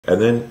and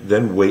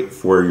then wait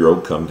for your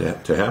outcome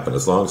to happen.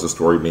 As long as the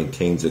story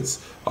maintains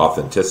its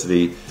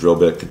authenticity, drill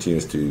bit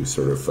continues to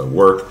sort of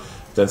work,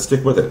 then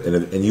stick with it,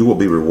 and you will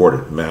be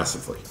rewarded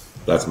massively.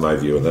 That's my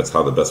view, and that's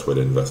how the best way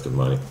to invest in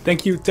mining.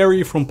 Thank you,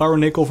 Terry from Power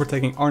Nickel, for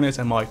taking Arnett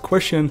and my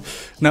question.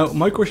 Now,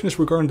 my question is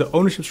regarding the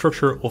ownership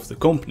structure of the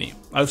company.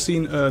 I've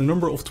seen a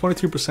number of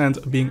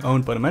 23% being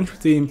owned by the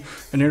management team,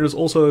 and there's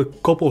also a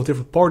couple of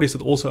different parties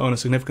that also own a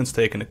significant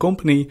stake in the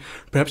company.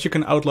 Perhaps you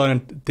can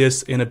outline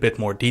this in a bit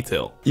more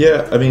detail.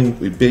 Yeah, I mean,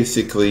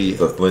 basically,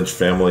 the Lynch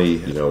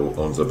family,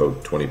 owns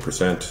about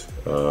 20%.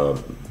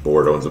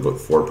 Board owns about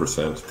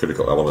 4%.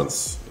 Critical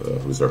Elements,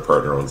 who's our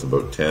partner, owns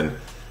about 10%.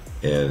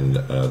 And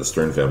the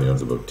Stern family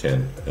owns about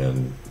 10%,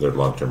 and they're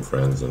long-term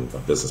friends and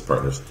business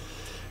partners.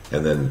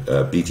 And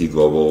then BT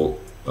Global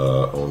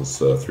owns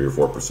 3 or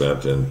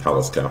 4%, and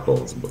Palace Capital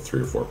owns about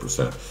 3 or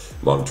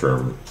 4%.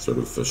 Long-term sort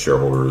of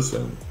shareholders,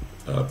 and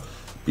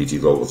BT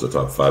Global was the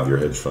top 5-year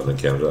hedge fund in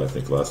Canada, I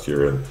think, last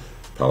year, and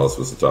Palace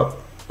was the top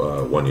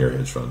 1-year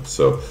hedge fund.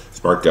 So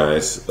smart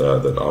guys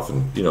that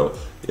often,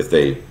 if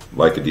they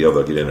like a deal,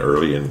 they'll get in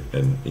early and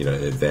in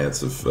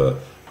advance of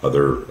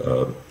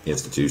other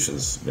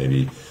institutions,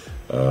 maybe.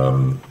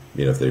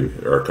 If they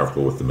are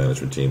comfortable with the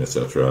management team,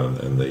 etc.,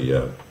 and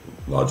the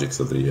logics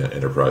of the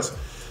enterprise.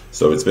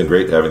 So it's been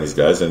great having these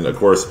guys. And of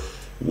course,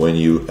 when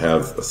you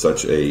have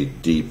such a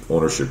deep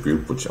ownership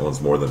group, which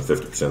owns more than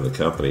 50% of the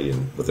company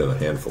and within a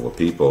handful of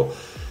people,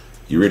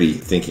 you're really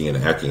thinking and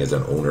acting as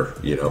an owner,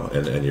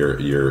 and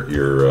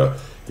you're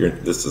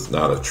this is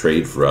not a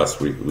trade for us.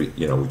 We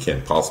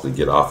can't possibly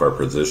get off our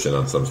position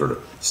on some sort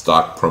of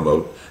stock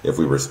promote if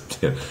we were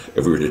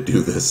to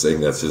do this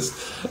thing. That's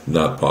just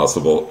not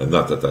possible, and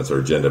not that that's our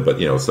agenda, but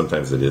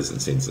sometimes it is.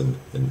 It seems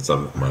in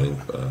some mining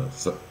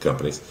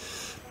companies,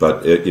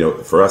 but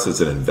for us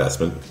it's an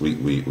investment.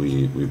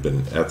 We've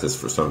been at this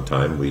for some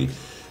time. We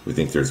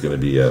think there's going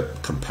to be a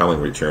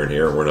compelling return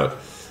here.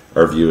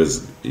 Our view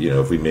is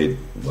if we made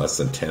less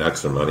than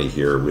 10x our money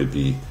here, we'd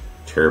be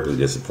terribly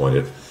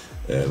disappointed.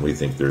 And we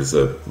think there's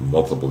a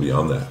multiple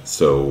beyond that.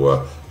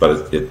 So,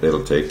 but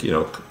it'll take,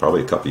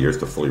 probably a couple of years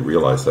to fully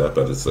realize that.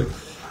 But it's like,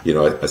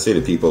 I say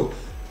to people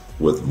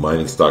with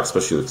mining stocks,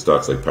 especially with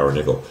stocks like Power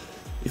Nickel,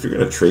 if you're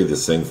going to trade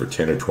this thing for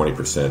 10 or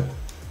 20%,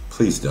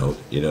 please don't.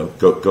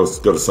 Go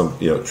to some,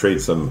 trade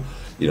some,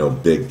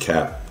 big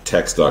cap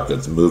tech stock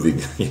that's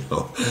moving.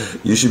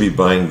 You should be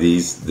buying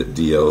these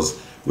deals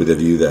with a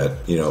view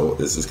that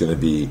this is going to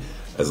be,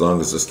 as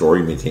long as the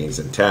story maintains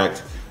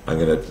intact, I'm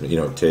going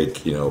to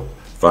take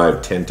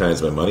 5-10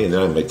 times my money, and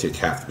then I might take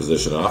half the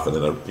position off, and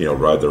then I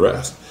ride the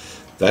rest.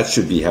 That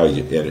should be how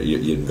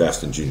you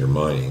invest in junior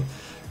mining.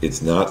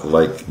 It's not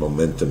like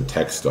momentum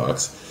tech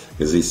stocks,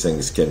 because these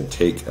things can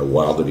take a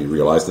while to be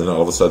realized, and then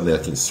all of a sudden they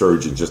can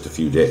surge in just a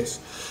few days.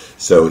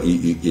 So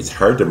it's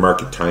hard to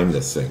market time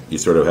this thing. You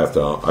sort of have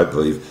to, I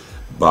believe,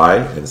 buy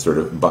and sort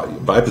of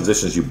buy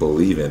positions you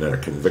believe in and are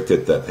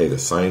convicted that, hey, the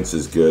science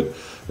is good,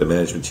 the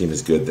management team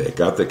is good, they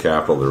got the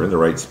capital, they're in the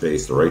right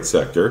space, the right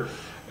sector.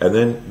 And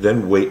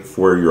then wait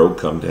for your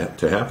outcome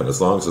to happen.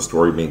 As long as the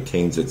story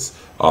maintains its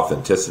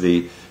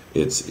authenticity,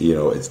 it's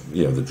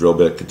the drill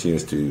bit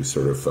continues to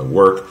sort of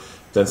work,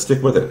 then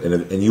stick with it,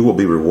 and you will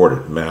be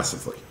rewarded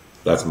massively.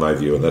 That's my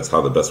view, and that's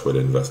how the best way to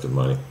invest in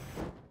mining.